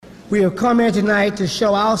We have come here tonight to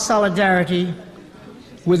show our solidarity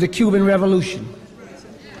with the Cuban Revolution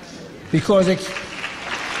because the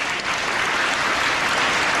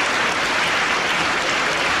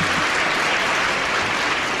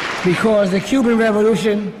Cuban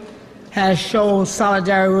Revolution has shown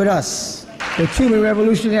solidarity with us. The Cuban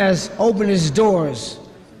Revolution has opened its doors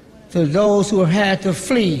to those who have had to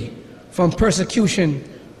flee from persecution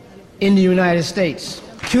in the United States.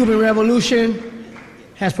 The Cuban Revolution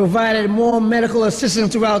has provided more medical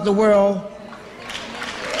assistance throughout the world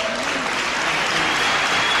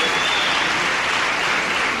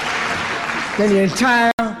than the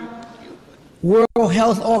entire World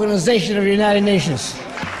Health Organization of the United Nations.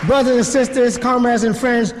 Brothers and sisters, comrades and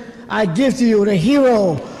friends, I give to you the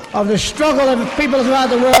hero of the struggle of the people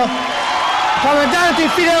throughout the world, Comandante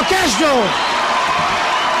Fidel Castro.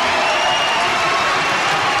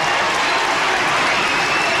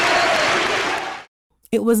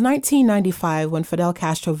 It was 1995 when Fidel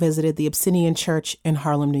Castro visited the Abyssinian Church in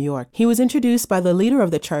Harlem, New York. He was introduced by the leader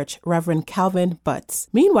of the church, Reverend Calvin Butts.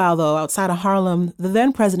 Meanwhile, though, outside of Harlem, the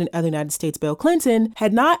then president of the United States, Bill Clinton,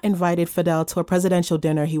 had not invited Fidel to a presidential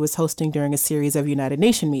dinner he was hosting during a series of United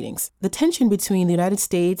Nations meetings. The tension between the United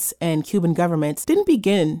States and Cuban governments didn't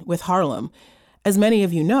begin with Harlem. As many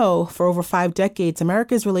of you know, for over 5 decades,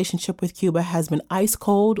 America's relationship with Cuba has been ice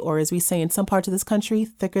cold, or as we say in some parts of this country,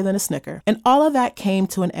 thicker than a Snicker. And all of that came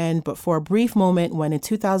to an end but for a brief moment when in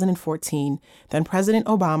 2014, then President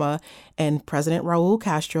Obama and President Raul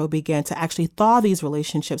Castro began to actually thaw these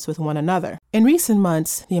relationships with one another. In recent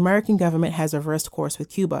months, the American government has reversed course with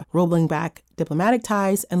Cuba, rolling back diplomatic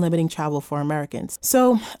ties and limiting travel for Americans.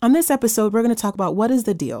 So on this episode, we're going to talk about what is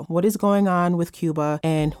the deal, what is going on with Cuba,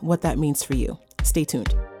 and what that means for you. Stay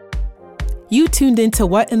tuned. You tuned into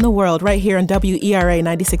What in the World right here on WERA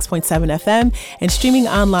 96.7 FM and streaming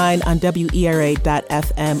online on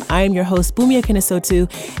WERA.FM. I am your host, Bumia Kinisotu.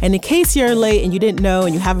 And in case you're late and you didn't know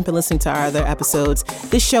and you haven't been listening to our other episodes,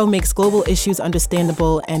 this show makes global issues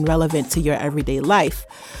understandable and relevant to your everyday life.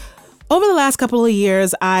 Over the last couple of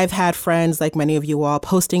years, I've had friends, like many of you all,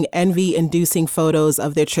 posting envy-inducing photos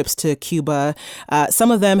of their trips to Cuba.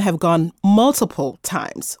 Some of them have gone multiple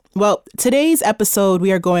times. Well, today's episode,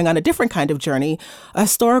 we are going on a different kind of journey, a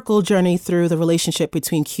historical journey through the relationship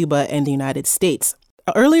between Cuba and the United States.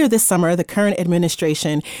 Earlier this summer, the current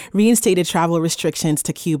administration reinstated travel restrictions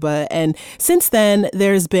to Cuba, and since then,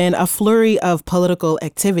 there's been a flurry of political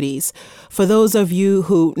activities. For those of you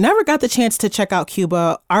who never got the chance to check out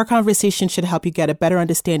Cuba, our conversation should help you get a better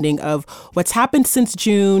understanding of what's happened since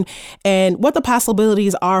June and what the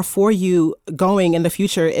possibilities are for you going in the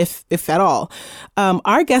future, if at all.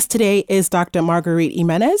 Our guest today is Dr. Marguerite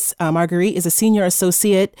Jimenez. Marguerite is a senior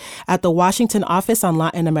associate at the Washington Office on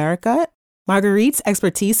Latin America. Marguerite's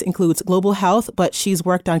expertise includes global health, but she's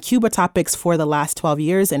worked on Cuba topics for the last 12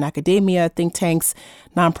 years in academia, think tanks,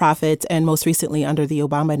 nonprofits, and most recently under the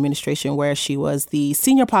Obama administration, where she was the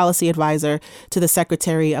senior policy advisor to the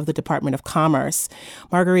Secretary of the Department of Commerce.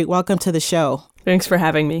 Marguerite, welcome to the show. Thanks for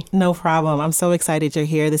having me. No problem. I'm so excited you're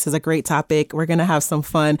here. This is a great topic. We're going to have some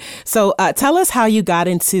fun. So tell us how you got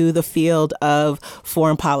into the field of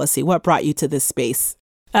foreign policy. What brought you to this space?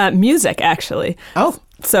 Music, actually. Oh.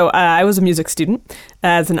 So I was a music student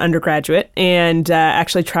as an undergraduate and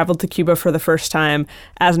actually traveled to Cuba for the first time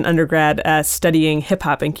as an undergrad studying hip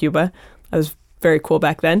hop in Cuba. I was very cool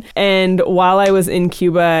back then. And while I was in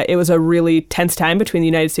Cuba, it was a really tense time between the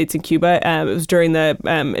United States and Cuba. It was during the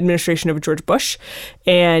administration of George Bush.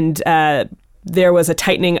 And there was a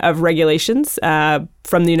tightening of regulations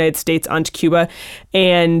from the United States onto Cuba.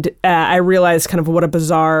 And I realized kind of what a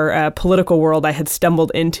bizarre political world I had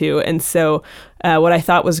stumbled into. And so what I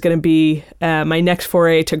thought was going to be my next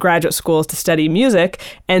foray to graduate school to study music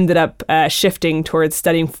ended up shifting towards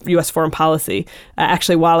studying U.S. foreign policy.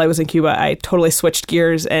 Actually, while I was in Cuba, I totally switched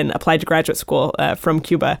gears and applied to graduate school from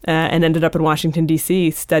Cuba and ended up in Washington, D.C.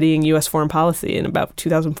 studying U.S. foreign policy in about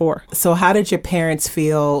 2004. So how did your parents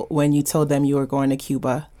feel when you told them you were going to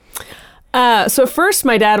Cuba? So first,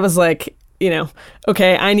 my dad was like,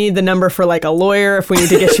 okay, I need the number for like a lawyer if we need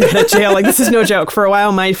to get you out of jail. Like, this is no joke. For a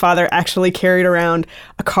while, my father actually carried around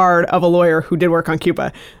a card of a lawyer who did work on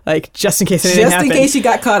Cuba, like just in case anything happened. Just in case you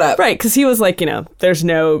got caught up. Right, because he was like, there's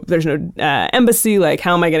no embassy. Like,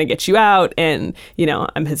 how am I going to get you out? And,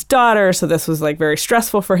 I'm his daughter, so this was like very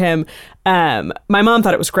stressful for him. My mom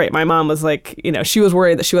thought it was great. My mom was like, she was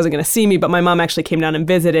worried that she wasn't going to see me, but my mom actually came down and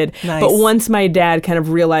visited. Nice. But once my dad kind of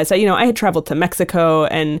realized that, I had traveled to Mexico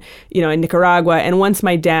and, in Nicaragua, and once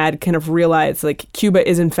my dad kind of realized like Cuba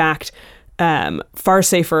is in fact far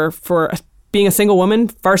safer for being a single woman,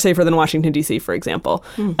 far safer than Washington, D.C., for example.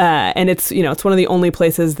 And it's, it's one of the only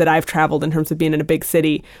places that I've traveled in terms of being in a big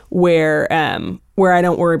city where I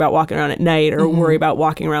don't worry about walking around at night or worry about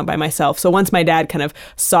walking around by myself. So once my dad kind of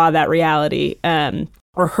saw that reality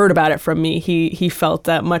or heard about it from me, he felt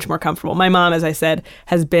much more comfortable. My mom, as I said,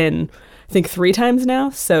 has been, I think, 3 times now.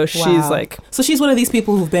 So she's like... So she's one of these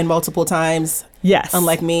people who've been multiple times? Yes.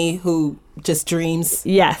 Unlike me, who just dreams?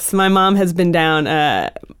 Yes. My mom has been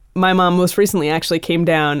down... my mom most recently actually came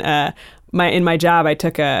down. In my job, I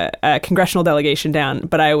took a congressional delegation down,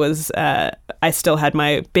 but I still had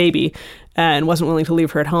my baby and wasn't willing to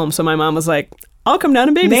leave her at home. So my mom was like, I'll come down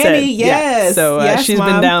and babysit. Nanny, yes. Yeah. So yes, she's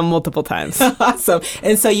Mom. been down multiple times. Awesome.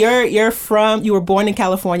 And so you were born in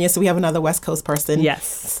California, so we have another West Coast person. Yes.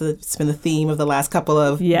 So it's been the theme of the last couple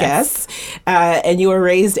of guests. And you were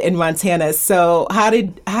raised in Montana. So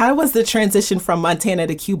how was the transition from Montana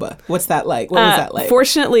to Cuba? What's that like? What was that like?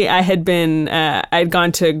 Fortunately, I had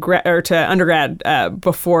gone to undergrad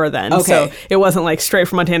before then. Okay. So it wasn't like straight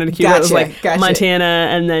from Montana to Cuba. Gotcha, It was like gotcha. Montana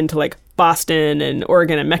and then to like Boston and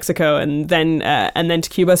Oregon and Mexico and then to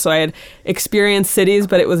Cuba. So I had experienced cities,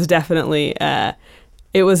 but it was definitely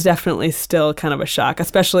still kind of a shock,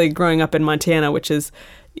 especially growing up in Montana, which is,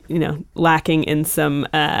 lacking in some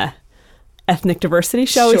ethnic diversity,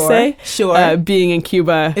 shall we say? Sure. Being in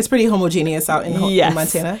Cuba, it's pretty homogeneous out in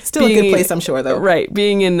Montana. Still being a good place, I'm sure, though. Right.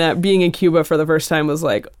 Being in Cuba for the first time was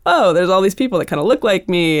like, oh, there's all these people that kind of look like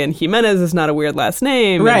me, and Jimenez is not a weird last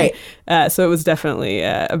name. Right. And, so it was definitely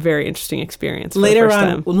a very interesting experience. Later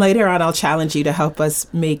on, I'll challenge you to help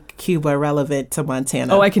us make Cuba relevant to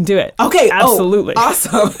Montana. Oh, I can do it. Okay. Absolutely. Oh,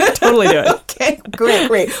 awesome. Totally do it. Okay.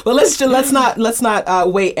 Great. Well, let's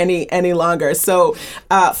not wait any longer. So,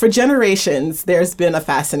 for generations, there's been a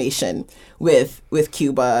fascination with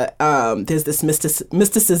Cuba. There's this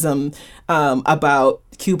mysticism about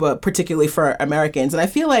Cuba, particularly for Americans, and I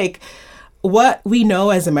feel like what we know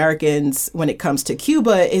as Americans when it comes to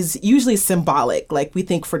Cuba is usually symbolic. Like we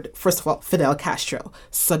think, first of all, Fidel Castro,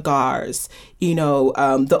 cigars,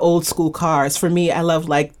 the old school cars. For me, I love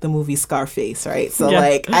like the movie Scarface, right? So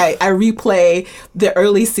like I replay the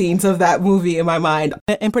early scenes of that movie in my mind.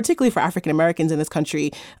 And particularly for African Americans in this country,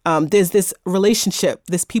 there's this relationship,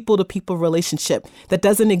 this people to people relationship that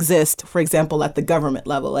doesn't exist, for example, at the government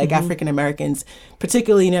level. Like African Americans,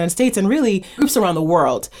 particularly in the United States and really groups around the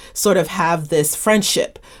world, sort of have this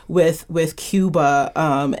friendship with Cuba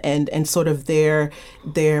and sort of their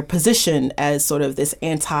position as sort of this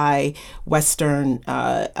anti-Western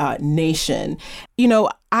nation.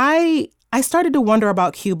 I started to wonder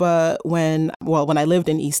about Cuba when I lived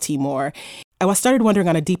in East Timor. I started wondering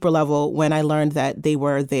on a deeper level when I learned that they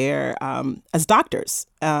were there as doctors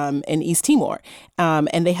in East Timor,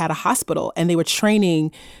 and they had a hospital, and they were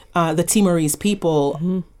training the Timorese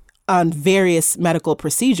people on various medical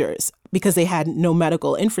procedures because they had no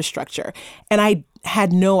medical infrastructure. And I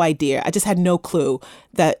had no idea. I just had no clue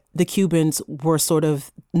that the Cubans were sort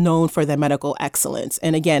of known for their medical excellence.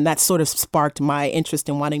 And again, that sort of sparked my interest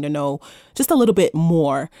in wanting to know just a little bit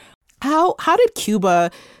more. How did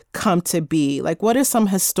Cuba come to be? Like, what are some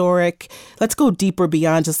historic, let's go deeper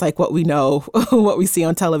beyond just like what we know, what we see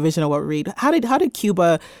on television or what we read. How did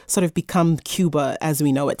Cuba sort of become Cuba as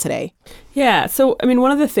we know it today? Yeah. So, I mean,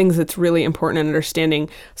 one of the things that's really important in understanding,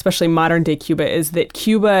 especially modern day Cuba, is that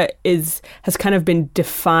Cuba has kind of been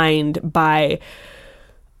defined by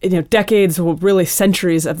decades, well, really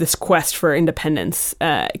centuries of this quest for independence.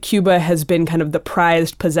 Cuba has been kind of the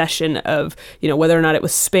prized possession of, whether or not it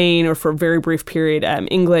was Spain or for a very brief period,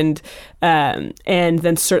 England, and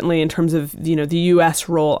then certainly in terms of, the U.S.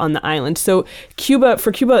 role on the island. So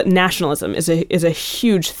for Cuba, nationalism is a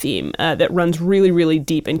huge theme that runs really, really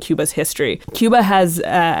deep in Cuba's history. Cuba has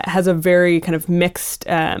a very kind of mixed,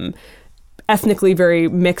 ethnically very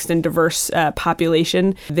mixed and diverse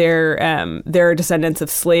population. They're descendants of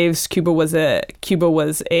slaves. Cuba was a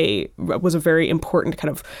very important kind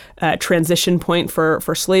of transition point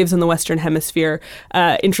for slaves in the Western Hemisphere.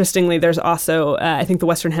 Interestingly, there's also I think the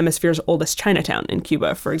Western Hemisphere's oldest Chinatown in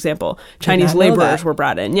Cuba, for example. Chinese laborers were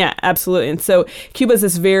brought in. Yeah, absolutely. And so Cuba is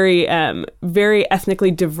this very very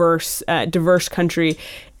ethnically diverse country,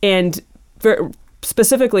 and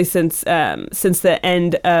specifically since the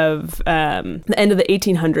end of the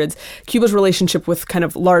 1800s, Cuba's relationship with kind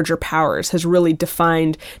of larger powers has really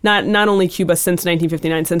defined not only Cuba since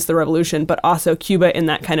 1959, since the revolution, but also Cuba in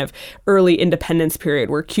that kind of early independence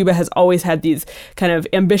period, where Cuba has always had these kind of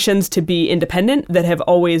ambitions to be independent that have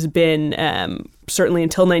always been certainly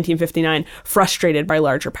until 1959 frustrated by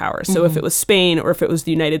larger powers. So if it was Spain or if it was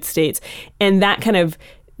the United States, and that kind of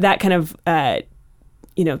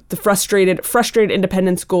the frustrated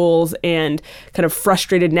independence goals and kind of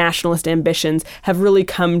frustrated nationalist ambitions have really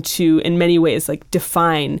come to, in many ways, like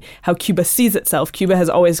define how Cuba sees itself. Cuba has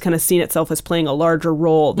always kind of seen itself as playing a larger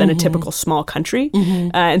role than a typical small country.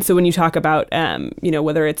 And so when you talk about,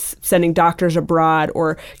 whether it's sending doctors abroad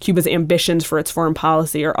or Cuba's ambitions for its foreign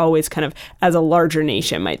policy are always kind of as a larger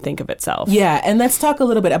nation might think of itself. Yeah, and let's talk a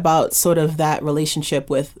little bit about sort of that relationship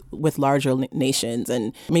with larger nations,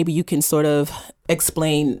 and maybe you can sort of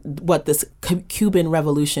explain what this Cuban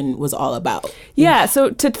Revolution was all about. Yeah, so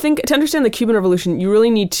to understand the Cuban Revolution, you really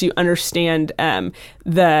need to understand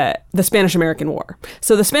the Spanish-American War.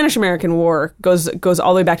 So the Spanish-American War goes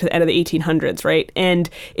all the way back to the end of the 1800s, right? And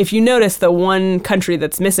if you notice, the one country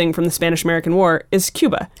that's missing from the Spanish-American War is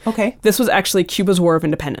Cuba. Okay. This was actually Cuba's War of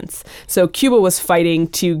Independence. So Cuba was fighting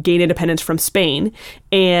to gain independence from Spain,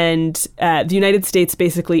 and the United States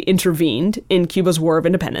basically intervened in Cuba's War of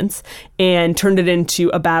Independence and turned it into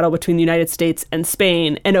a battle between the United States and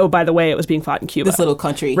Spain. And oh, by the way, it was being fought in Cuba. This little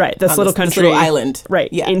country. Right, this little country. This little island.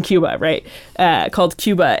 Right, yeah. In Cuba, right, called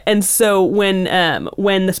Cuba. And so when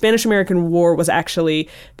the Spanish-American War was actually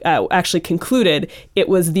concluded, it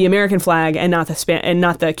was the American flag and not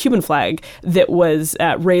the Cuban flag that was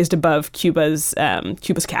raised above Cuba's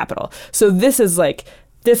capital. So this is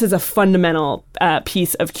a fundamental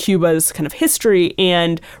piece of Cuba's kind of history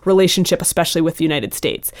and relationship, especially with the United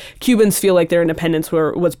States. Cubans feel like their independence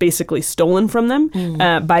was basically stolen from them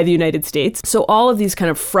by the United States. So all of these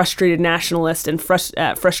kind of frustrated nationalists and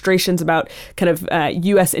frustrations about kind of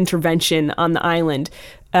U.S. intervention on the island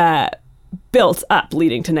built up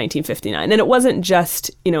leading to 1959. And it wasn't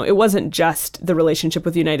just the relationship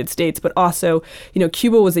with the United States, but also,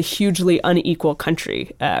 Cuba was a hugely unequal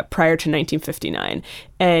country prior to 1959.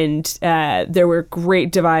 And there were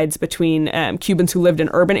great divides between Cubans who lived in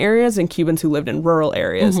urban areas and Cubans who lived in rural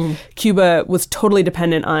areas. Cuba was totally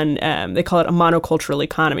dependent on, they call it a monocultural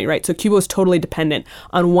economy, right? So Cuba was totally dependent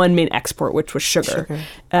on one main export, which was sugar.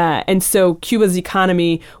 And so Cuba's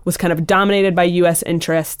economy was kind of dominated by U.S.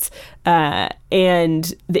 interests,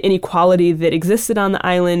 and the inequality that existed on the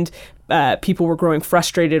island, people were growing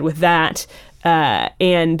frustrated with that.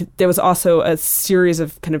 And there was also a series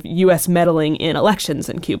of kind of U.S. meddling in elections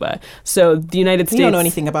in Cuba. So the United States... You don't know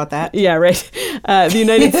anything about that. Yeah, right. The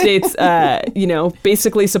United States,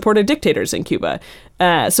 basically supported dictators in Cuba.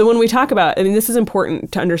 So when we talk about, this is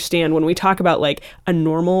important to understand, when we talk about like a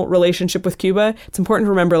normal relationship with Cuba, it's important to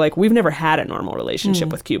remember like we've never had a normal relationship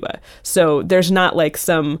with Cuba. So there's not like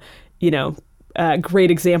some, great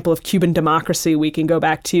example of Cuban democracy we can go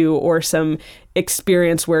back to, or some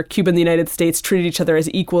experience where Cuba and the United States treated each other as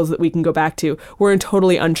equals that we can go back to. We're in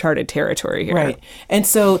totally uncharted territory here. Right. And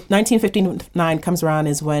so 1959 comes around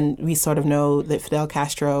is when we sort of know that Fidel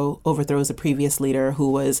Castro overthrows a previous leader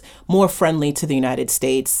who was more friendly to the United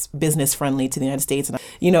States, business friendly to the United States. And,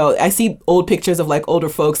 I see old pictures of like older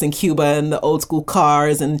folks in Cuba and the old school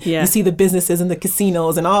cars, and you see the businesses and the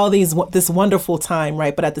casinos and all this wonderful time,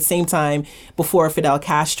 right? But at the same time, before Fidel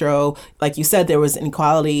Castro, like you said, there was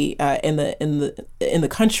inequality in the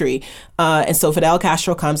country. And so Fidel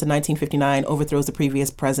Castro comes in 1959, overthrows the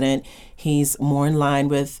previous president. He's more in line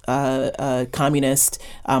with communist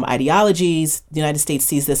ideologies. The United States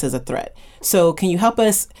sees this as a threat. So can you help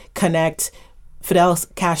us connect Fidel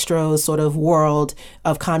Castro's sort of world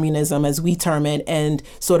of communism, as we term it, and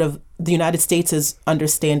sort of the United States'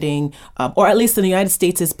 understanding, or at least the United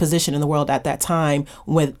States' position in the world at that time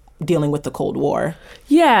with dealing with the Cold War?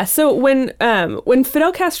 Yeah. So when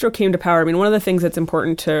Fidel Castro came to power, one of the things that's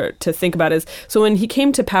important to think about is, so when he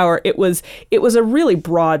came to power, it was a really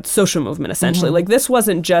broad social movement, essentially. Like this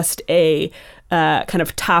wasn't just a kind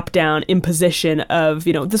of top-down imposition of,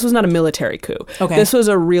 this was not a military coup. Okay. This was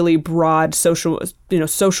a really broad social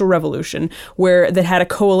revolution that had a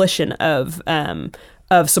coalition of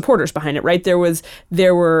supporters behind it, right? There was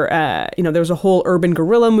a whole urban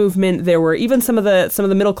guerrilla movement. There were even some of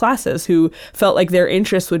the middle classes who felt like their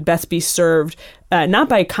interests would best be served not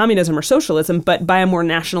by communism or socialism, but by a more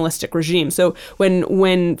nationalistic regime. So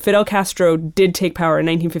when Fidel Castro did take power in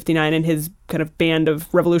 1959 and his kind of band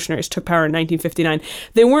of revolutionaries took power in 1959,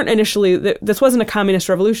 they weren't initially, this wasn't a communist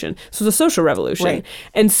revolution. This was a social revolution. Right.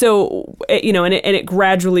 And so, it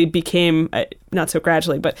gradually became, not so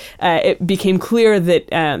gradually, but it became clear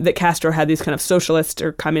that Castro had these kind of socialist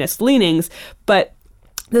or communist leanings, but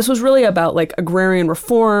this was really about like agrarian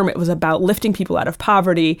reform. It was about lifting people out of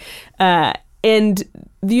poverty. And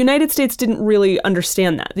the United States didn't really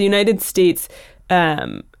understand that. The United States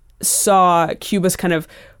saw Cuba's kind of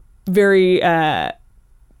very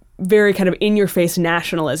very kind of in-your-face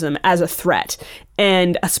nationalism as a threat.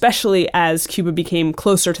 And especially as Cuba became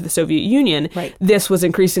closer to the Soviet Union, this was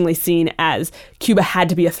increasingly seen as Cuba had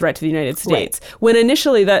to be a threat to the United States. When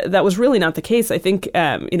initially that was really not the case. I think,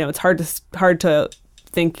 it's hard to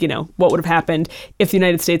think, what would have happened if the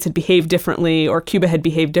United States had behaved differently or Cuba had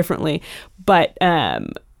behaved differently. But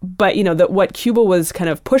that what Cuba was kind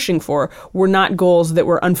of pushing for were not goals that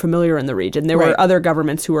were unfamiliar in the region. There were other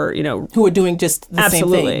governments who were, who were doing just the same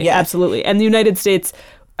thing. Yeah. Absolutely. And the United States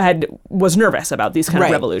was nervous about these kind of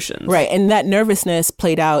revolutions. Right. And that nervousness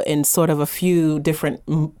played out in sort of a few different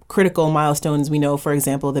critical milestones. We know, for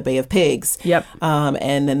example, the Bay of Pigs. Yep.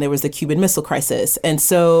 And then there was the Cuban Missile Crisis. And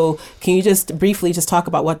so can you just briefly just talk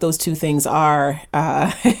about what those two things are?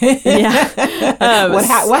 Yeah. What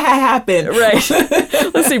had happened? Right.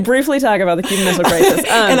 Let's see. Briefly talk about the Cuban Missile Crisis.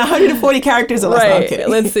 And 140 characters or less. Right. No, I'm kidding.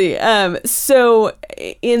 Let's see. So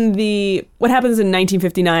what happens in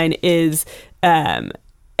 1959 is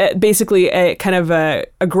basically a kind of a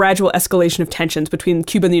gradual escalation of tensions between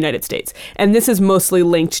Cuba and the United States. And this is mostly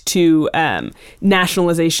linked to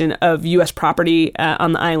nationalization of U.S. property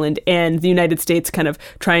on the island and the United States kind of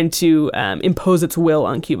trying to impose its will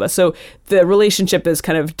on Cuba. So the relationship is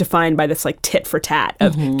kind of defined by this like tit for tat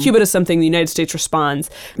of Cuba does something, the United States responds.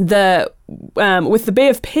 With the Bay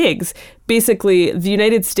of Pigs, basically the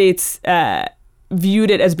United States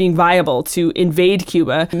viewed it as being viable to invade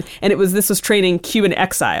Cuba. And this was training Cuban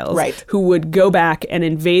exiles who would go back and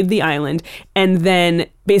invade the island. And then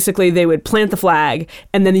basically they would plant the flag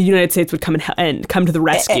and then the United States would come and come to the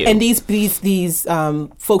rescue. And these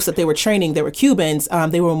folks that they were training, they were Cubans.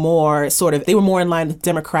 They were more in line with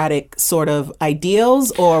democratic sort of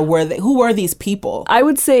ideals, or who were these people? I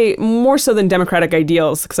would say more so than democratic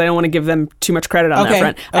ideals, because I don't want to give them too much credit on that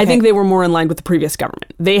front. I think they were more in line with the previous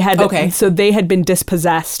government. They had been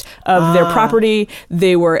dispossessed of their property.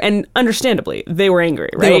 They were, and understandably, they were angry,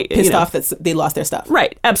 right? They were pissed off that they lost their stuff.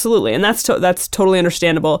 Right, absolutely. And that's totally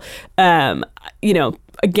understandable.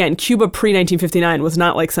 Again, Cuba pre-1959 was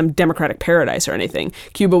not like some democratic paradise or anything.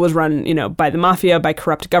 Cuba was run, by the mafia, by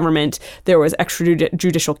corrupt government. There was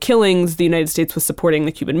extrajudicial killings. The United States was supporting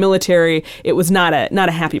the Cuban military. It was not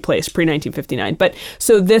a happy place pre-1959. But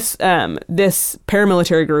so this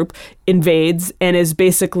paramilitary group invades and is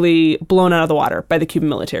basically blown out of the water by the Cuban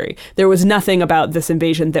military. There was nothing about this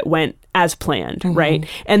invasion that went as planned, right?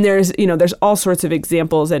 And there's all sorts of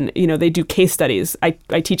examples, and they do case studies. I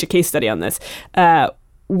teach a case study on this.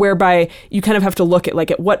 Whereby you kind of have to look at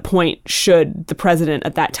at what point should the president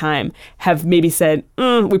at that time have maybe said,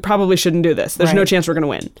 we probably shouldn't do this. There's no chance we're going to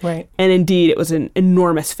win. Right. And indeed, it was an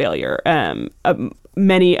enormous failure.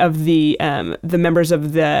 Many of the members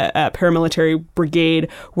of the paramilitary brigade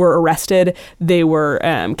were arrested. They were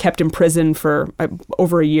kept in prison for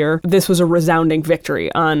over a year. This was a resounding victory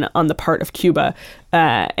on the part of Cuba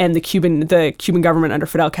and the Cuban government under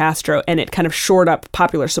Fidel Castro, and it kind of shored up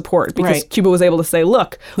popular support because Cuba was able to say,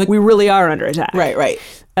 look, we really are under attack. Right.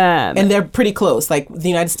 And they're pretty close. Like the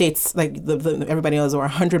United States, everybody knows, we're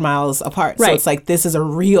 100 miles apart. So it's like this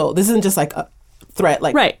isn't just like a threat,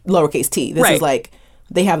 like lowercase t. This is like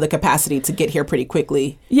they have the capacity to get here pretty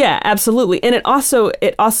quickly. Yeah, absolutely. And it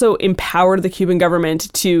also empowered the Cuban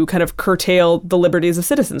government to kind of curtail the liberties of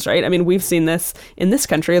citizens, right? I mean, we've seen this in this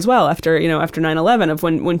country as well after 9/11, of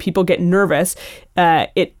when people get nervous,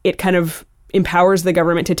 it kind of empowers the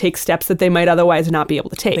government to take steps that they might otherwise not be able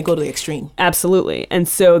to take. They go to the extreme. Absolutely. And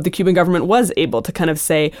so the Cuban government was able to kind of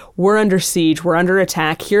say, we're under siege, we're under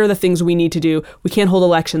attack, here are the things we need to do. We can't hold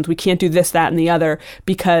elections, we can't do this, that, and the other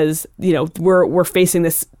because, we're facing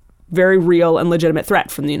this very real and legitimate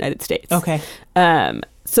threat from the United States. Okay.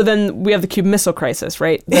 So then we have the Cuban Missile Crisis,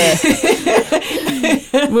 right?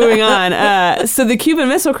 Moving on. So the Cuban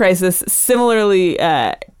Missile Crisis, similarly,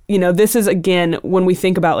 this is, again, when we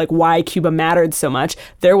think about why Cuba mattered so much,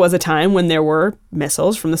 there was a time when there were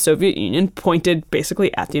missiles from the Soviet Union pointed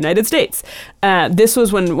basically at the United States. This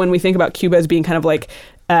was when we think about Cuba as being kind of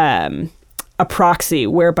a proxy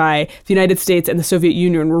whereby the United States and the Soviet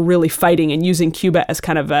Union were really fighting and using Cuba as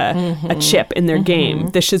kind of a chip in their game.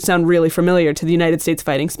 This should sound really familiar to the United States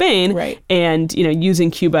fighting Spain, right? And,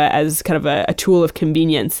 using Cuba as kind of a tool of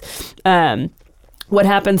convenience. What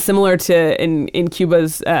happened similar to in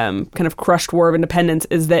Cuba's kind of crushed War of Independence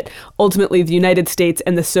is that ultimately the United States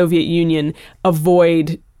and the Soviet Union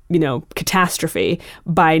avoid, catastrophe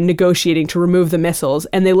by negotiating to remove the missiles,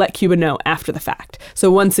 and they let Cuba know after the fact. So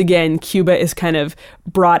once again, Cuba is kind of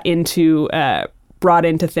brought into brought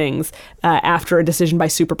into things after a decision by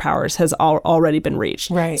superpowers has already been reached.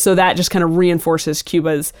 Right. So that just kind of reinforces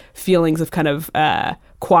Cuba's feelings of kind of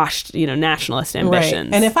quashed, nationalist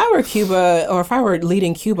ambitions. Right. And if I were Cuba, or if I were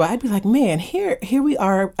leading Cuba, I'd be like, man, here we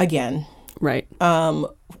are again. Right.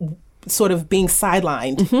 Sort of being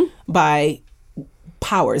sidelined by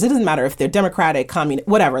powers. It doesn't matter if they're democratic, communist,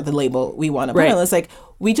 whatever the label we want to put on. It's like,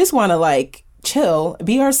 we just want to like chill,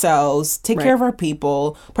 be ourselves, take care of our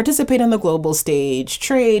people, participate on the global stage,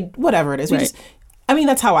 trade, whatever it is. We just, I mean,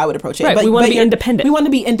 that's how I would approach it. Right. But, we want to be independent. We want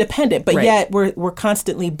to be independent, but yet we're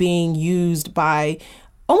constantly being used by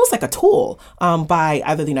almost like a tool by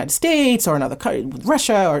either the United States or another country,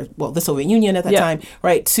 Russia, or the Soviet Union at that time,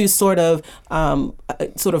 right? To sort of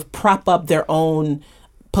prop up their own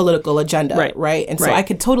political agenda, right? And so I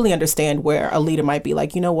could totally understand where a leader might be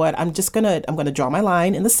like, you know what, I'm gonna draw my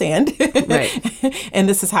line in the sand, and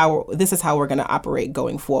this is how we're gonna operate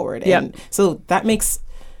going forward. And so that makes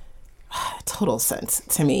total sense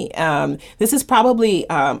to me. This is probably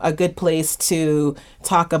a good place to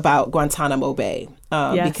talk about Guantanamo Bay,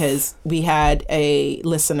 because we had a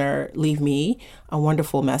listener leave me a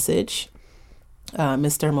wonderful message,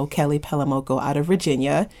 Mr. Mokele Pelamoko out of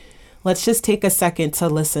Virginia. Let's just take a second to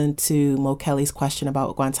listen to Mokele's question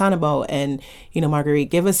about Guantanamo. And, Marguerite,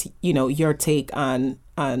 give us, your take on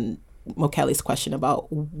Mokele's question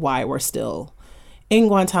about why we're still in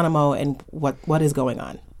Guantanamo and what is going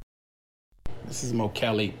on. This is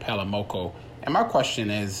Mokele Pelamoko. And my question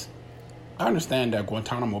is, I understand that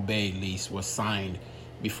Guantanamo Bay lease was signed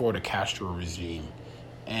before the Castro regime.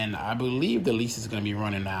 And I believe the lease is going to be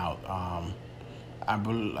running out.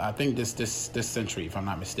 I think this century, if I'm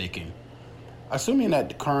not mistaken. Assuming that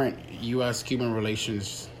the current U.S.-Cuban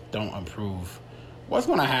relations don't improve, what's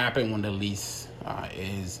going to happen when the lease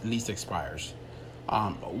expires?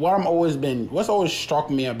 What's always struck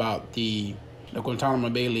me about the Guantanamo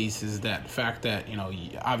Bay lease is that fact that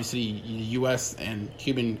obviously the U.S. and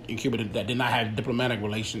Cuba that did not have diplomatic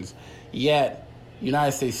relations, yet the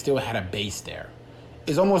United States still had a base there.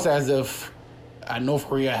 It's almost as if North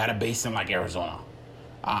Korea had a base in like Arizona.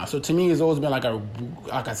 So to me, it's always been like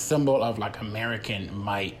a symbol of like American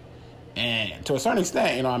might, and to a certain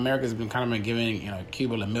extent, America's been kind of giving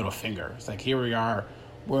Cuba the middle finger. It's like, here we are,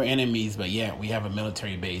 we're enemies, but yet we have a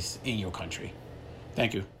military base in your country.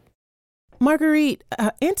 Thank you. Marguerite,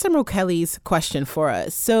 answer Mokele's question for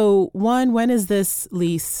us. So, one, when is this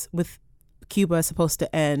lease with Cuba supposed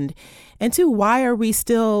to end? And two, why are we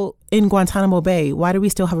still in Guantanamo Bay? Why do we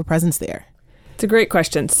still have a presence there? It's a great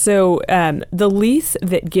question. So the lease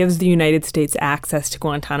that gives the United States access to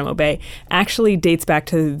Guantanamo Bay actually dates back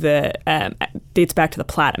to the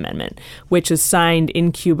Platt Amendment, which was signed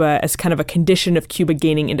in Cuba as kind of a condition of Cuba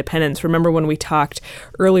gaining independence. Remember when we talked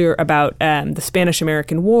earlier about the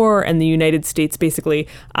Spanish-American War and the United States basically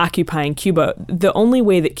occupying Cuba? The only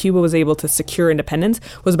way that Cuba was able to secure independence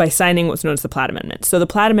was by signing what's known as the Platt Amendment. So the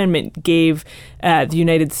Platt Amendment gave the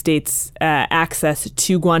United States access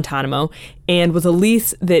to Guantanamo, and was a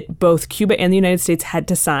lease that both Cuba and the United States had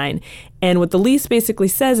to sign. And what the lease basically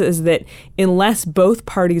says is that unless both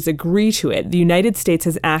parties agree to it, the United States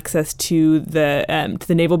has access to the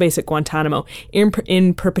naval base at Guantanamo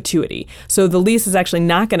in perpetuity. So the lease is actually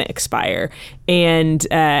not going to expire, and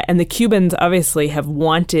the Cubans obviously have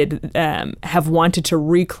wanted to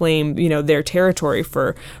reclaim their territory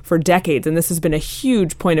for decades, and this has been a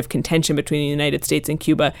huge point of contention between the United States and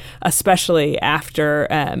Cuba, especially after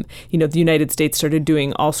the United States started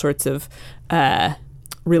doing all sorts of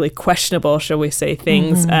really questionable, shall we say,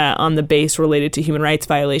 things on the base related to human rights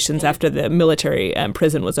violations after the military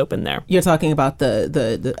prison was opened there. You're talking about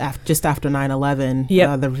the just after 9/11,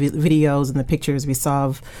 the videos and the pictures we saw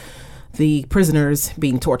of the prisoners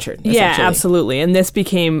being tortured. Yeah, absolutely. And this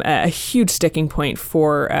became a huge sticking point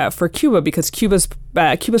for Cuba, because Cuba's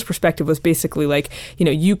perspective was basically like,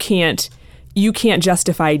 you can't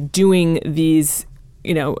justify doing these,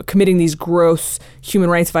 committing these gross human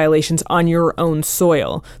rights violations on your own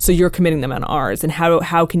soil, so you're committing them on ours. And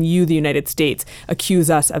how can you, the United States, accuse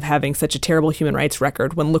us of having such a terrible human rights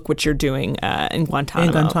record when look what you're doing in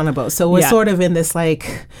Guantanamo? So we're sort of in this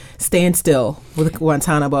like standstill with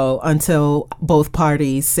Guantanamo until both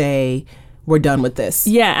parties say, we're done with this.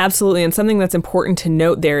 Yeah, absolutely. And something that's important to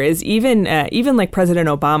note there is even like President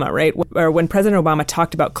Obama, right? Or when President Obama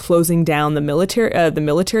talked about closing down the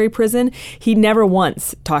military prison, he never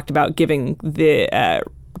once talked about giving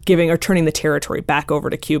or turning the territory back over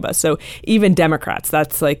to Cuba. So even Democrats,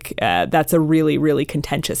 that's a really, really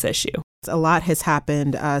contentious issue. A lot has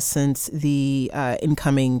happened since the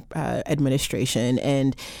incoming administration.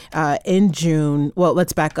 And in June, well,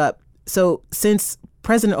 let's back up. So since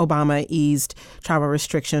President Obama eased travel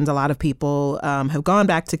restrictions. A lot of people have gone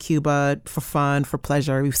back to Cuba for fun, for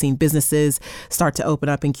pleasure. We've seen businesses start to open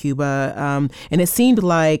up in Cuba. And it seemed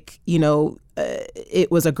like,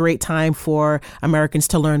 it was a great time for Americans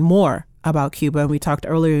to learn more about Cuba. And we talked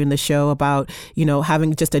earlier in the show about,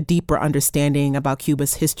 having just a deeper understanding about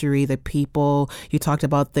Cuba's history, the people. You talked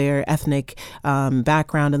about their ethnic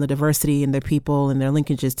background and the diversity in their people and their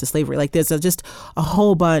linkages to slavery. Like there's just a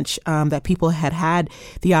whole bunch that people had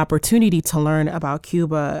the opportunity to learn about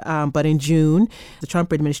Cuba. But in June, the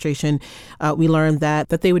Trump administration, we learned that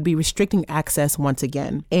they would be restricting access once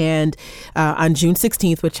again. And on June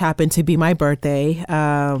 16th, which happened to be my birthday,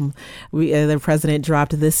 the president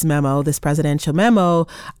dropped this presidential memo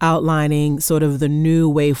outlining sort of the new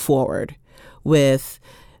way forward with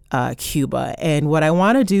Cuba. And what I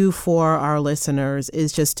want to do for our listeners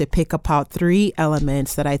is just to pick apart 3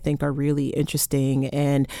 elements that I think are really interesting.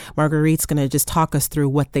 And Marguerite's going to just talk us through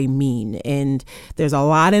what they mean. And there's a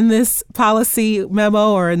lot in this policy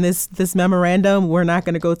memo or in this memorandum. We're not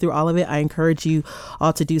going to go through all of it. I encourage you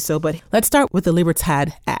all to do so. But let's start with the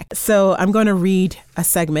Libertad Act. So I'm going to read a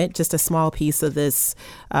segment, just a small piece of this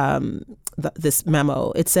this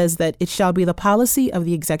memo. It says that it shall be the policy of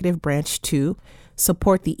the executive branch to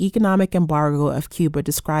support the economic embargo of Cuba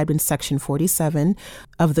described in Section 47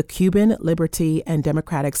 of the Cuban Liberty and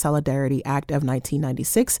Democratic Solidarity Act of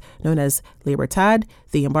 1996, known as Libertad,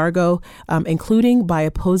 the embargo, including by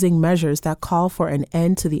opposing measures that call for an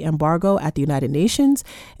end to the embargo at the United Nations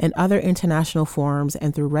and other international forums,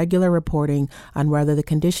 and through regular reporting on whether the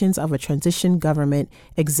conditions of a transition government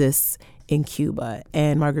exists in Cuba.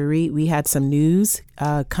 And Marguerite, we had some news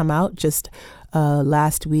come out just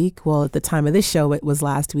last week. Well, at the time of this show, it was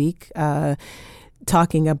last week,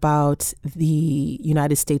 talking about the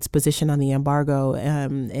United States position on the embargo.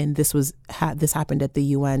 And this happened at the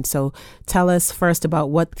UN. So tell us first about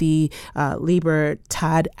what the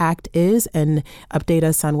Libertad Act is and update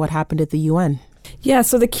us on what happened at the UN. Yeah,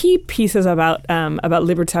 so the key pieces about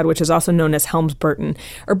Libertad, which is also known as Helms-Burton,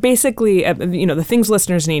 are basically, the things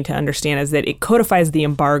listeners need to understand is that it codifies the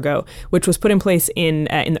embargo, which was put in place in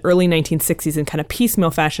the early 1960s in kind of piecemeal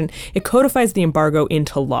fashion. It codifies the embargo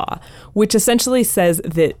into law, which essentially says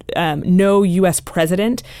that no U.S.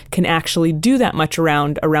 president can actually do that much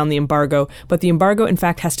around the embargo, but the embargo, in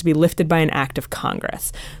fact, has to be lifted by an act of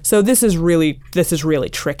Congress. So this is really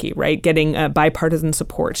tricky, right? Getting bipartisan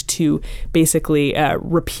support to basically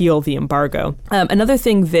repeal the embargo. Another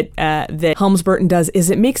thing that Helms-Burton does is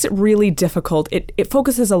it makes it really difficult. It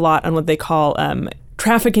focuses a lot on what they call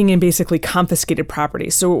trafficking in basically confiscated property.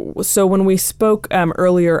 So when we spoke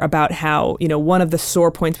earlier about how, one of the sore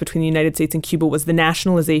points between the United States and Cuba was the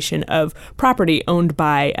nationalization of property owned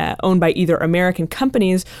by either American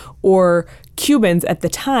companies or Cubans at the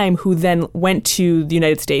time who then went to the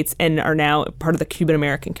United States and are now part of the Cuban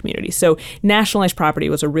American community. So nationalized property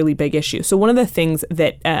was a really big issue. So one of the things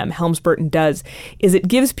that Helms-Burton does is it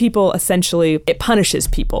punishes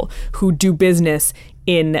people who do business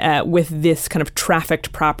with this kind of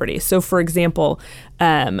trafficked property. So for example,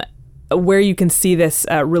 where you can see this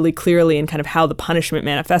really clearly and kind of how the punishment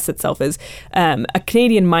manifests itself is a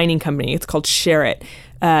Canadian mining company. It's called Sherritt.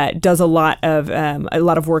 Does a lot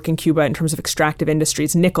of work in Cuba in terms of extractive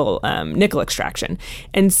industries, nickel extraction,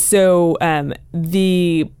 and so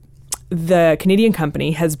the Canadian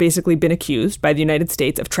company has basically been accused by the United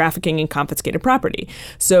States of trafficking in confiscated property.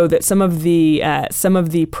 So that some of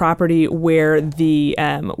the property where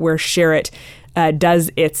Sherritt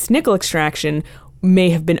does its nickel extraction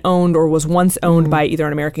may have been owned or was once owned by either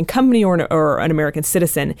an American company or an American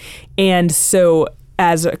citizen, and so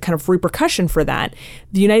as a kind of repercussion for that,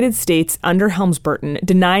 the United States, under Helms-Burton,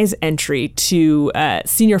 denies entry to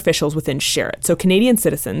senior officials within Sherritt. So Canadian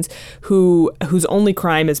citizens whose only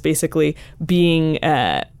crime is basically being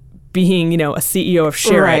a CEO of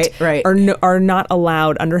Sherritt are not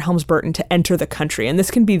allowed under Helms-Burton to enter the country. And this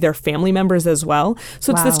can be their family members as well.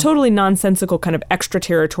 So it's this totally nonsensical kind of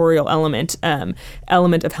extraterritorial element of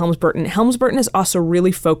Helms-Burton. Helms-Burton is also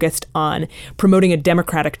really focused on promoting a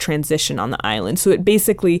democratic transition on the island. So it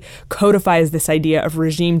basically codifies this idea of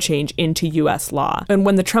regime change into U.S. law. And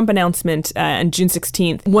when the Trump announcement on June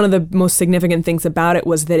 16th, one of the most significant things about it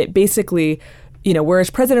was that it basically whereas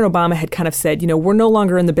President Obama had kind of said, we're no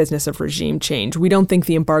longer in the business of regime change. We don't think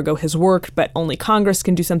the embargo has worked, but only Congress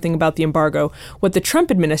can do something about the embargo. What the Trump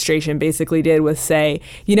administration basically did was say,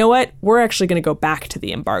 you know what, we're actually going to go back to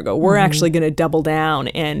the embargo. We're actually going to double down,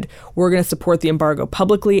 and we're going to support the embargo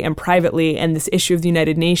publicly and privately. And this issue of the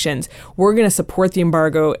United Nations, we're going to support the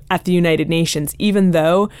embargo at the United Nations, even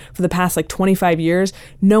though for the past 25 years,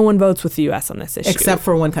 no one votes with the U.S. on this issue. Except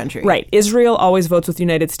for one country. Right. Israel always votes with the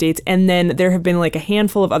United States. And then there have been a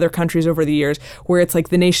handful of other countries over the years where it's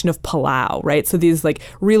the nation of Palau, right? So these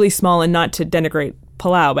really small, and not to denigrate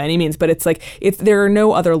Palau by any means, but there are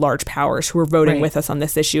no other large powers who are voting with us on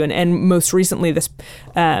this issue. And most recently, this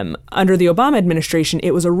under the Obama administration,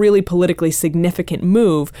 it was a really politically significant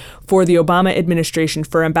move for the Obama administration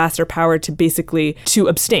for Ambassador Power to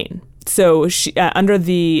abstain. So she, under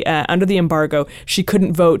the embargo, she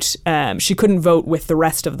couldn't vote. She couldn't vote with the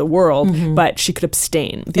rest of the world, but she could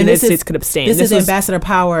abstain. The United States could abstain. This is Ambassador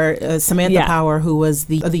Power, Samantha Power, who was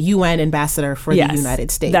the UN ambassador for the United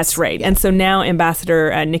States. That's right. Yeah. And so now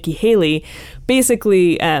Ambassador Nikki Haley,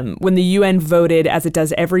 basically, when the UN voted, as it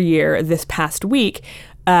does every year, this past week.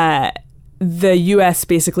 The U.S.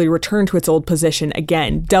 basically returned to its old position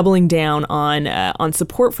again, doubling down on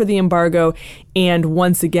support for the embargo, and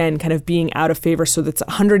once again kind of being out of favor. So that's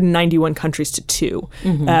 191 countries to 2,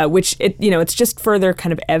 which it's just further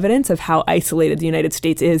kind of evidence of how isolated the United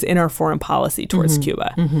States is in our foreign policy towards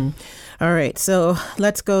Cuba. All right, so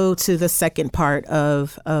let's go to the second part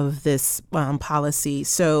of this policy.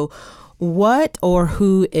 So, what or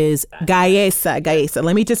who is GAESA? GAESA.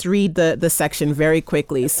 Let me just read the section very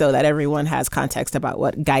quickly so that everyone has context about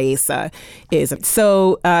what GAESA is.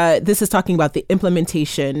 So this is talking about the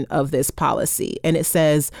implementation of this policy. And it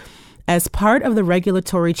says, as part of the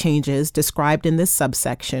regulatory changes described in this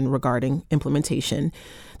subsection regarding implementation,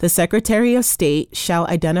 the Secretary of State shall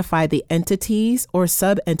identify the entities or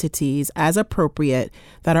sub-entities as appropriate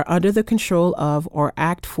that are under the control of or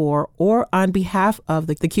act for or on behalf of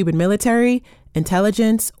the Cuban military,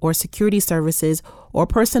 intelligence, or security services or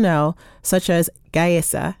personnel such as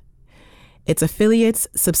GAESA, its affiliates,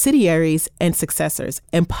 subsidiaries, and successors,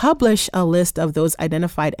 and publish a list of those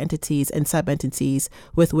identified entities and sub-entities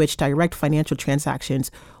with which direct financial transactions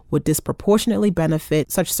would disproportionately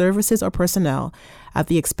benefit such services or personnel at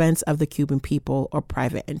the expense of the Cuban people or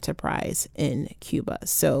private enterprise in Cuba.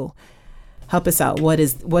 So help us out. What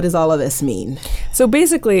does all of this mean? So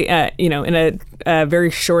basically, in a very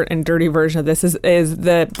short and dirty version of this is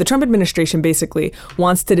the Trump administration basically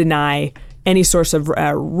wants to deny any source of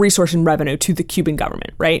resource and revenue to the Cuban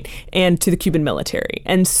government, right, and to the Cuban military.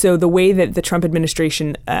 And so the way that the Trump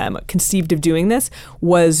administration conceived of doing this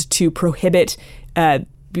was to prohibit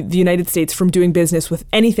the United States from doing business with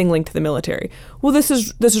anything linked to the military. Well, this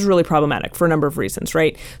is really problematic for a number of reasons,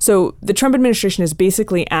 right? So the Trump administration is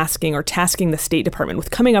basically asking or tasking the State Department with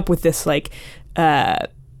coming up with this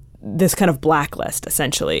this kind of blacklist,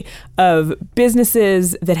 essentially, of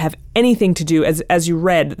businesses that have anything to do, as you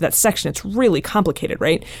read that section, it's really complicated,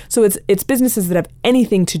 right? So it's businesses that have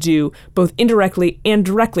anything to do both indirectly and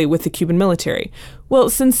directly with the Cuban military. Well,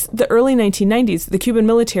 since the early 1990s, the Cuban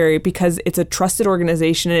military, because it's a trusted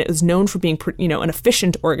organization and it was known for being, an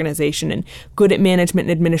efficient organization and good at management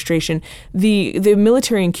and administration, the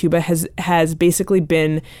military in Cuba has basically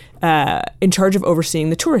been in charge of overseeing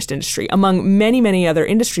the tourist industry, among many, many other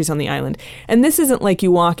industries on the island. And this isn't like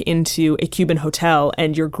you walk into a Cuban hotel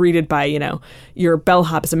and you're greeted by, your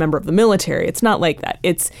bellhop as a member of the military. It's not like that.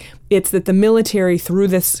 It's that the military, through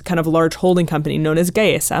this kind of large holding company known as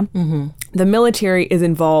GAESA, the military is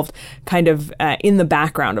involved kind of in the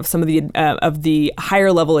background of some of the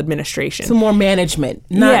higher level administration. So more management,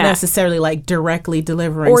 not necessarily like directly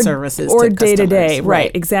delivering services or to day to day. customers.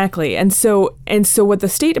 Right, exactly. And so what the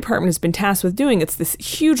State Department has been tasked with doing, it's this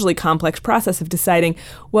hugely complex process of deciding,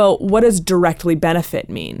 well, what does directly benefit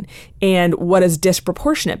mean? And what does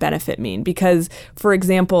disproportionate benefit mean? Because, for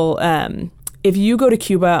example, if you go to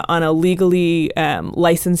Cuba on a legally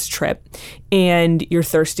licensed trip and you're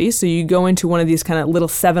thirsty, so you go into one of these kind of little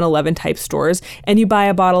 7-Eleven type stores and you buy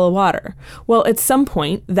a bottle of water. Well, at some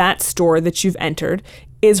point, that store that you've entered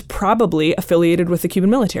is probably affiliated with the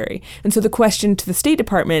Cuban military. And so the question to the State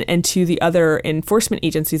Department and to the other enforcement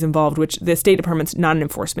agencies involved, which the State Department's not an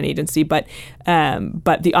enforcement agency, but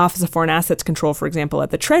the Office of Foreign Assets Control, for example,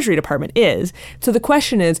 at the Treasury Department is. So the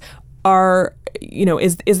question is,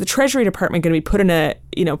 is the Treasury Department going to be put in a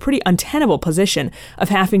pretty untenable position of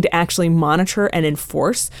having to actually monitor and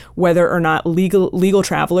enforce whether or not legal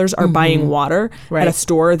travelers are buying water at a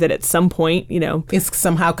store that at some point is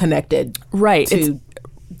somehow connected, right? to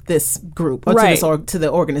this group or right. to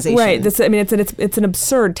the organization. Right. It's an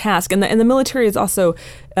absurd task, and the military is also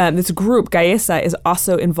this group Gaesa is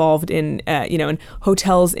also involved in in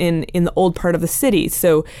hotels in the old part of the city.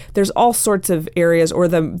 So there's all sorts of areas, or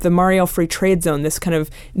the Mariel Free Trade Zone, this kind of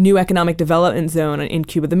new economic development zone in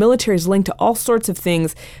Cuba. The military is linked to all sorts of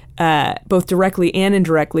things, both directly and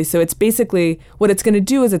indirectly. So it's basically what it's going to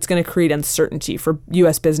do is it's going to create uncertainty for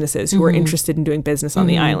U.S. businesses who are interested in doing business on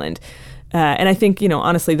the island. And I think,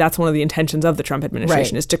 honestly, that's one of the intentions of the Trump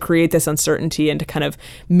administration, is to create this uncertainty and to kind of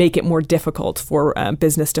make it more difficult for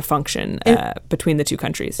business to function between the two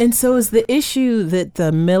countries. And so is the issue that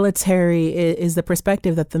the military, is the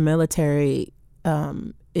perspective that the military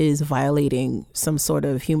is violating some sort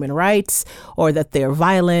of human rights, or that they're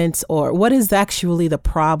violent, or what is actually the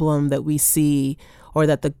problem that we see, or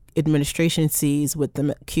that the administration sees with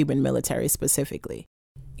the Cuban military specifically?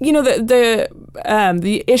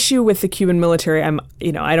 The issue with the Cuban military,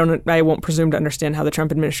 I won't presume to understand how the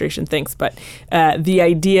Trump administration thinks, but the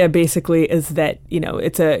idea basically is that,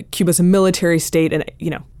 Cuba's a military state, and,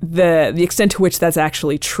 the extent to which that's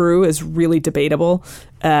actually true is really debatable.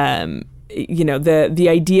 The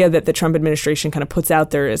idea that the Trump administration kind of puts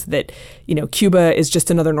out there is that, Cuba is just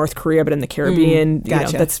another North Korea, but in the Caribbean.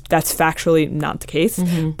 Gotcha. That's factually not the case,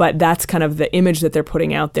 but that's kind of the image that they're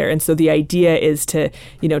putting out there. And so the idea is to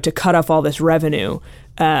cut off all this revenue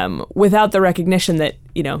without the recognition that,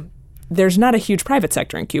 there's not a huge private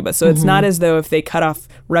sector in Cuba. So it's not as though if they cut off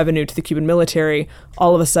revenue to the Cuban military,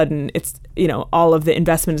 all of a sudden it's, all of the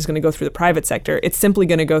investment is going to go through the private sector. It's simply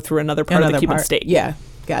going to go through another part of the Cuban state. Yeah,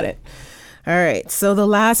 got it. All right. So the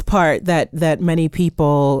last part that many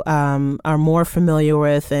people are more familiar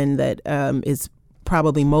with, and that is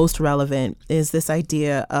probably most relevant, is this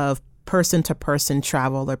idea of person-to-person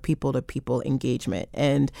travel or people-to-people engagement.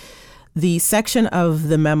 And the section of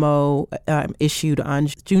the memo issued on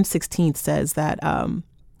June 16th says that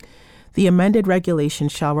the amended regulation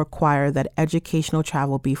shall require that educational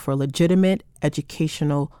travel be for legitimate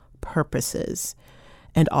educational purposes,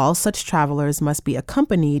 and all such travelers must be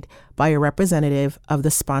accompanied by a representative of the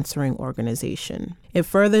sponsoring organization. It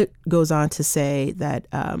further goes on to say that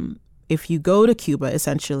if you go to Cuba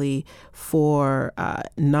essentially for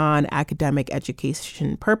non-academic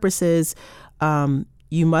education purposes,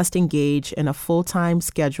 you must engage in a full-time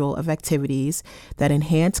schedule of activities that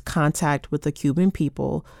enhance contact with the Cuban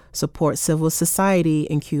people, support civil society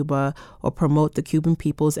in Cuba, or promote the Cuban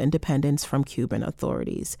people's independence from Cuban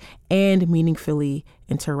authorities, and meaningfully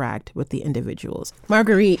interact with the individuals.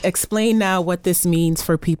 Marguerite, explain now what this means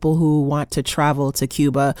for people who want to travel to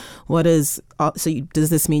Cuba. Does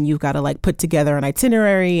this mean you've got to put together an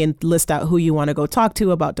itinerary and list out who you want to go talk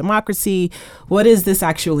to about democracy? What does this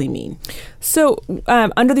actually mean? So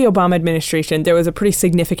under the Obama administration, there was a pretty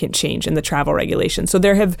significant change in the travel regulations. So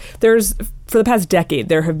for the past decade,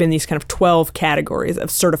 there have been these kind of 12 categories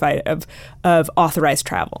of certified, of authorized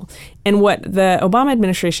travel. And what the Obama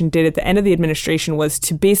administration did at the end of the administration was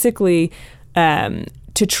to basically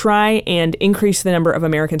to try and increase the number of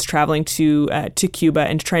Americans traveling to Cuba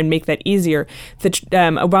and to try and make that easier. The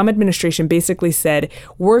Obama administration basically said,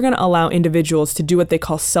 we're going to allow individuals to do what they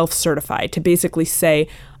call self-certify, to basically say,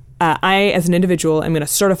 I, as an individual, am going to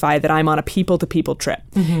certify that I'm on a people-to-people trip.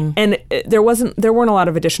 And there weren't a lot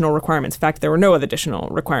of additional requirements. In fact, there were no additional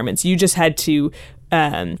requirements. You just had to,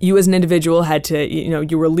 you as an individual had to,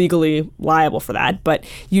 you were legally liable for that, but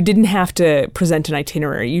you didn't have to present an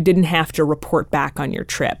itinerary. You didn't have to report back on your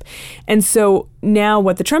trip. And so now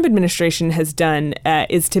what the Trump administration has done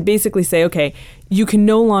is to basically say, okay, you can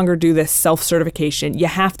no longer do this self-certification. You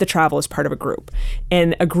have to travel as part of a group,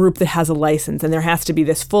 and a group that has a license. And there has to be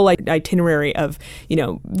this full itinerary of,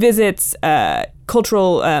 visits,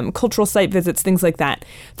 cultural site visits, things like that.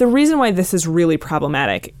 The reason why this is really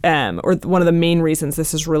problematic, or one of the main reasons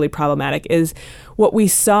this is really problematic, is what we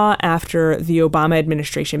saw after the Obama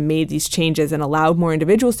administration made these changes and allowed more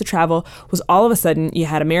individuals to travel was all of a sudden you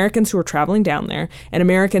had Americans who were traveling down there, and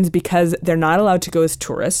Americans, because they're not allowed to go as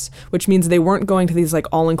tourists, which means they weren't going to these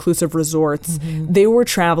all-inclusive resorts, they were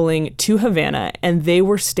traveling to Havana and they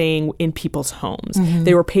were staying in people's homes.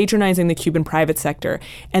 They were patronizing the Cuban private sector,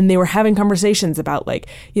 and they were having conversations about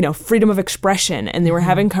freedom of expression, and they were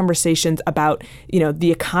having conversations about,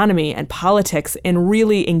 the economy and politics, and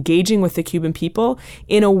really engaging with the Cuban people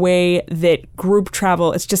in a way that group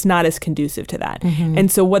travel is just not as conducive to that.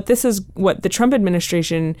 And so what the Trump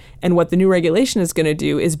administration and what the new regulation is going to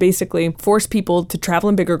do is basically force people to travel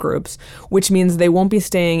in bigger groups, which means they won't be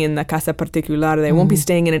staying in the casa particular, they won't be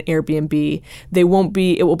staying in an Airbnb,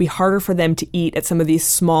 it will be harder for them to eat at some of these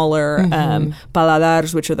smaller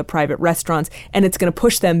paladars, which are the private restaurants, and it's going to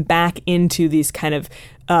push them back into these kind of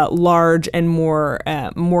large and more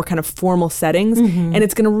kind of formal settings, and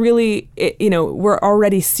it's going to really, we're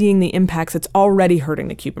already seeing the impacts. It's already hurting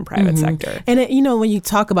the Cuban private sector. And when you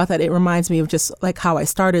talk about that, it reminds me of just like how I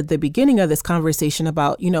started the beginning of this conversation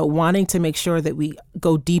about wanting to make sure that we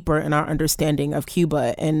go deeper in our understanding of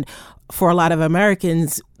Cuba. And for a lot of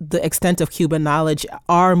Americans, the extent of Cuban knowledge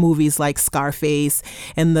are movies like Scarface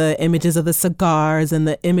and the images of the cigars and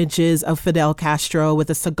the images of Fidel Castro with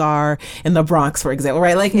a cigar in the Bronx, for example,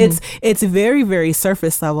 right? Like it's very, very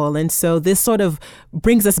surface level. And so this sort of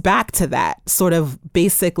brings us back to that sort of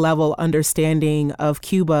basic level understanding of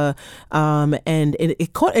Cuba. And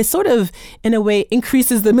it sort of, in a way,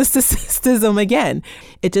 increases the mysticism again.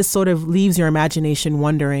 It just sort of leaves your imagination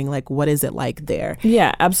wondering, like, what is it like there?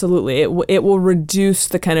 Yeah, absolutely. It will reduce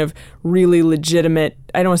the kind of really legitimate,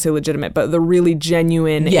 I don't want to say legitimate, but the really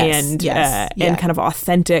genuine and kind of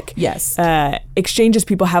authentic exchanges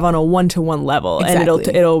people have on a one-to-one level. Exactly.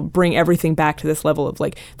 And it'll bring everything back to this level of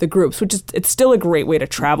like the groups, which is, it's still a great way to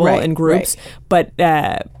travel in groups, but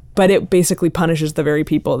it basically punishes the very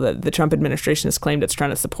people that the Trump administration has claimed it's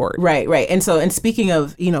trying to support. Right. And so, and speaking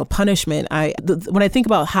of, punishment, when I think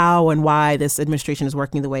about how and why this administration is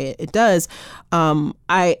working the way it does,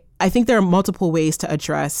 I think there are multiple ways to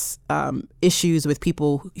address issues with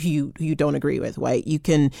people who you don't agree with, right? You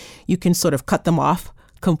can sort of cut them off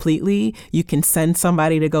completely. You can send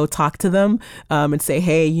somebody to go talk to them and say,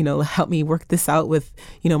 hey, help me work this out with,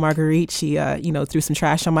 Marguerite. She, threw some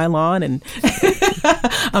trash on my lawn and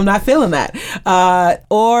I'm not feeling that.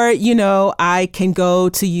 Or, I can go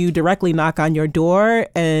to you directly, knock on your door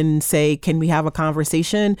and say, can we have a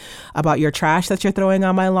conversation about your trash that you're throwing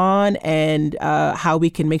on my lawn and how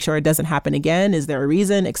we can make sure it doesn't happen again? Is there a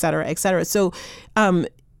reason, et cetera, et cetera? So,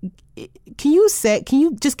 can you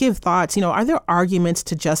just give thoughts, are there arguments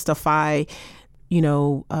to justify,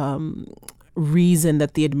 reason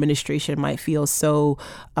that the administration might feel so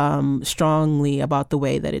strongly about the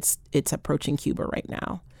way that it's approaching Cuba right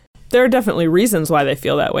now? There are definitely reasons why they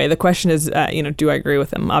feel that way. The question is, do I agree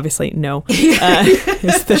with them? Obviously, no.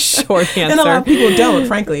 Is the short answer. And a lot of people don't,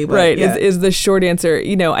 frankly. But, right, is the short answer.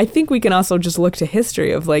 I think we can also just look to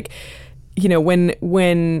history of like, when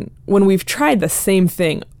we've tried the same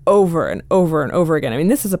thing over and over and over again. I mean,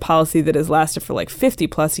 this is a policy that has lasted for like 50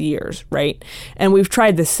 plus years, right? And we've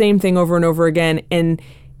tried the same thing over and over again, and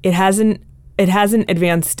it hasn't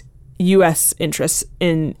advanced U.S. interests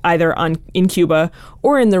in either in Cuba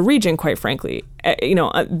or in the region, quite frankly.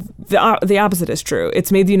 The opposite is true.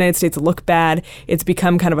 It's made the United States look bad. It's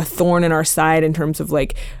become kind of a thorn in our side in terms of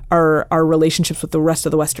like our relationships with the rest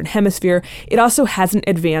of the Western Hemisphere. It also hasn't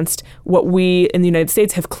advanced what we in the United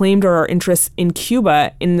States have claimed are our interests in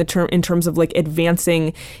Cuba in terms of like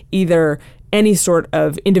advancing either any sort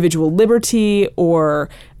of individual liberty or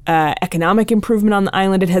economic improvement on the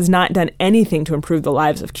island. It has not done anything to improve the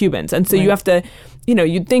lives of Cubans. And so you have to,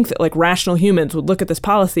 you'd think that like rational humans would look at this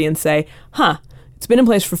policy and say, it's been in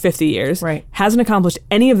place for 50 years, right? Hasn't accomplished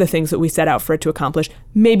any of the things that we set out for it to accomplish.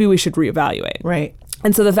 Maybe we should reevaluate. Right.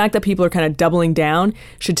 And so the fact that people are kind of doubling down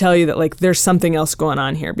should tell you that like there's something else going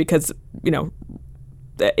on here because,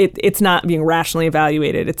 it's not being rationally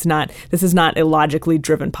evaluated. This is not a logically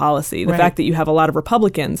driven policy. The fact that you have a lot of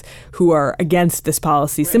Republicans who are against this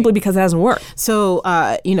policy simply because it hasn't worked. So,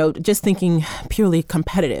 just thinking purely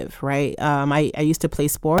competitive, right? I used to play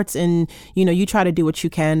sports and, you try to do what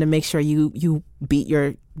you can to make sure you beat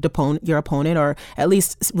your opponent or at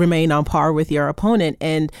least remain on par with your opponent.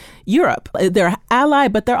 And Europe, they're an ally,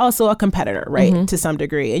 but they're also a competitor, right? To some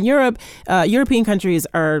degree. In Europe, European countries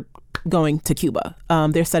are going to Cuba.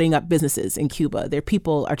 They're setting up businesses in Cuba. Their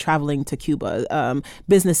people are traveling to Cuba.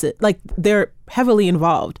 Businesses, like they're heavily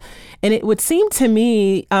involved. And it would seem to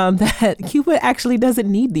me that Cuba actually doesn't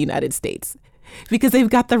need the United States because they've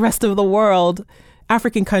got the rest of the world,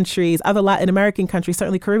 African countries, other Latin American countries,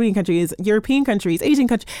 certainly Caribbean countries, European countries, Asian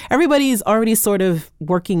countries. Everybody's already sort of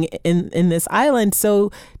working in this island. So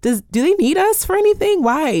do they need us for anything?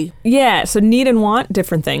 Why? Yeah. So need and want,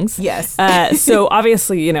 different things. Yes. So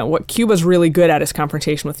obviously, what Cuba's really good at is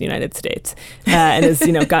confrontation with the United States and has,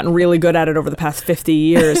 gotten really good at it over the past 50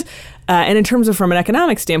 years. And in terms of from an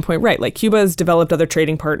economic standpoint, right, like Cuba has developed other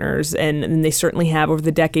trading partners and they certainly have over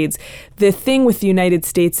the decades. The thing with the United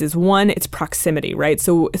States is one, it's proximity, right?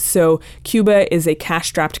 So Cuba is a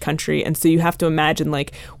cash-strapped country. And so you have to imagine,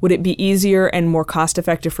 like, would it be easier and more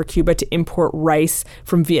cost-effective for Cuba to import rice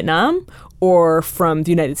from Vietnam or from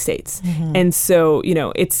the United States? Mm-hmm. And so,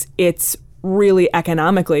 it's really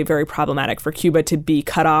economically very problematic for Cuba to be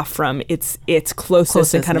cut off from its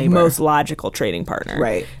closest and kind of most logical trading partner.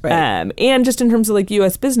 Right. And just in terms of like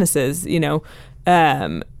U.S. businesses,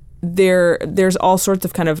 there's all sorts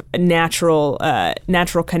of kind of natural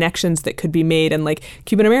connections that could be made, and like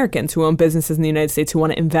Cuban Americans who own businesses in the United States who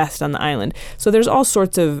want to invest on the island. So there's all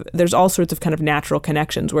sorts of kind of natural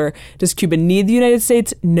connections. Where does Cuba need the United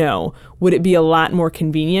States? No. Would it be a lot more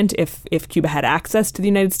convenient if Cuba had access to the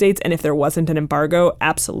United States and if there wasn't an embargo?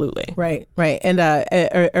 Absolutely. Right. And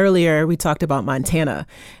earlier we talked about Montana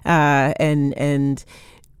and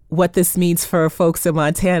what this means for folks in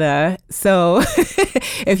Montana. So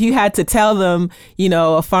if you had to tell them,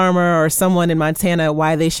 a farmer or someone in Montana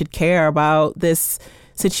why they should care about this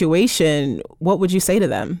situation, what would you say to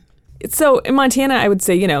them? So in Montana, I would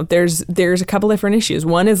say, there's a couple different issues.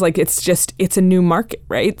 One is like it's a new market,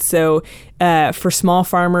 right? So for small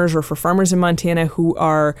farmers or for farmers in Montana who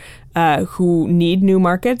need new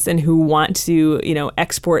markets and who want to,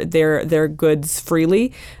 export their goods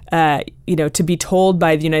freely, to be told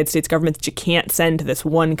by the United States government that you can't send to this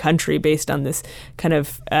one country based on this kind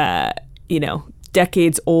of,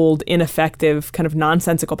 decades old, ineffective, kind of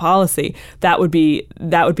nonsensical policy, that would be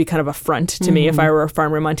kind of a affront to me if I were a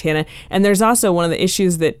farmer in Montana. And there's also one of the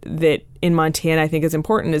issues that in Montana I think is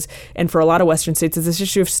important is, and for a lot of Western states, is this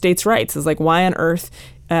issue of states' rights. Is like, why on earth,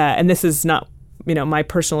 and this is not my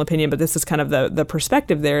personal opinion, but this is kind of the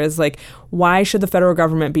perspective there, is like, why should the federal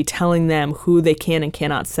government be telling them who they can and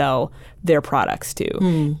cannot sell their products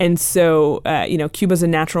to? And so, Cuba's a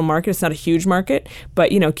natural market. It's not a huge market, but,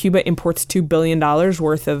 Cuba imports $2 billion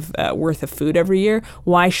worth of food every year.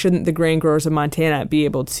 Why shouldn't the grain growers of Montana be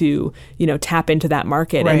able to, tap into that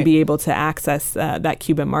market and be able to access that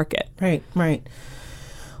Cuban market? Right.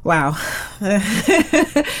 Wow.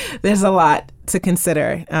 There's a lot to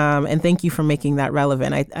consider. And thank you for making that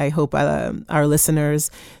relevant. I hope our listeners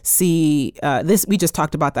see this. We just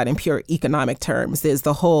talked about that in pure economic terms. There's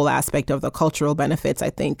the whole aspect of the cultural benefits, I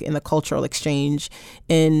think, in the cultural exchange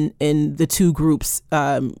in the two groups,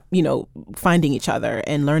 finding each other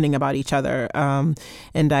and learning about each other.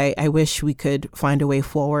 And I wish we could find a way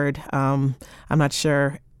forward. I'm not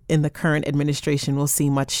sure in the current administration we'll see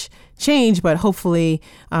much change, but hopefully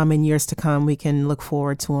in years to come we can look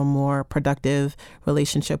forward to a more productive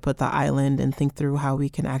relationship with the island and think through how we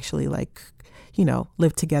can actually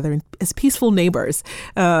live together as peaceful neighbors,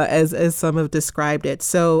 as some have described it.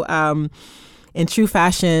 So in true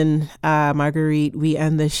fashion, Marguerite, we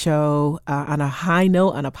end the show on a high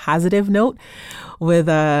note, on a positive note, with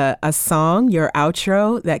a song, your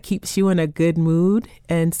outro, that keeps you in a good mood.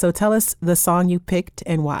 And so tell us the song you picked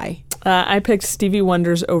and why. I picked Stevie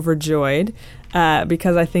Wonder's Overjoyed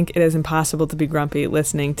because I think it is impossible to be grumpy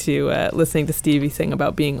listening to Stevie sing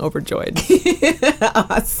about being overjoyed.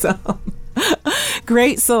 Awesome.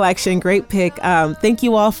 Great selection. Great pick. Thank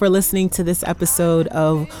you all for listening to this episode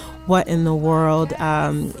of What in the World.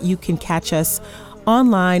 You can catch us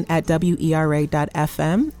online at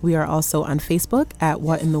WERA.FM. We are also on Facebook at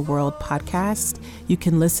What in the World Podcast. You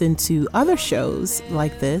can listen to other shows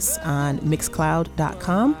like this on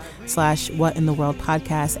Mixcloud.com/What in the World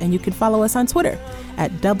Podcast. And you can follow us on Twitter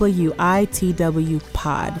at WITW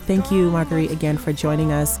Pod. Thank you, Marguerite, again for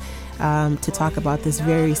joining us to talk about this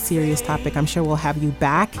very serious topic. I'm sure we'll have you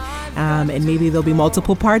back, and maybe there'll be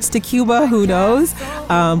multiple parts to Cuba, who knows,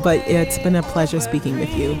 but it's been a pleasure speaking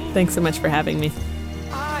with you. Thanks so much for having me.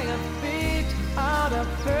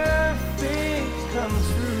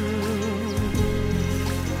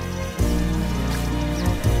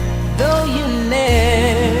 Though you never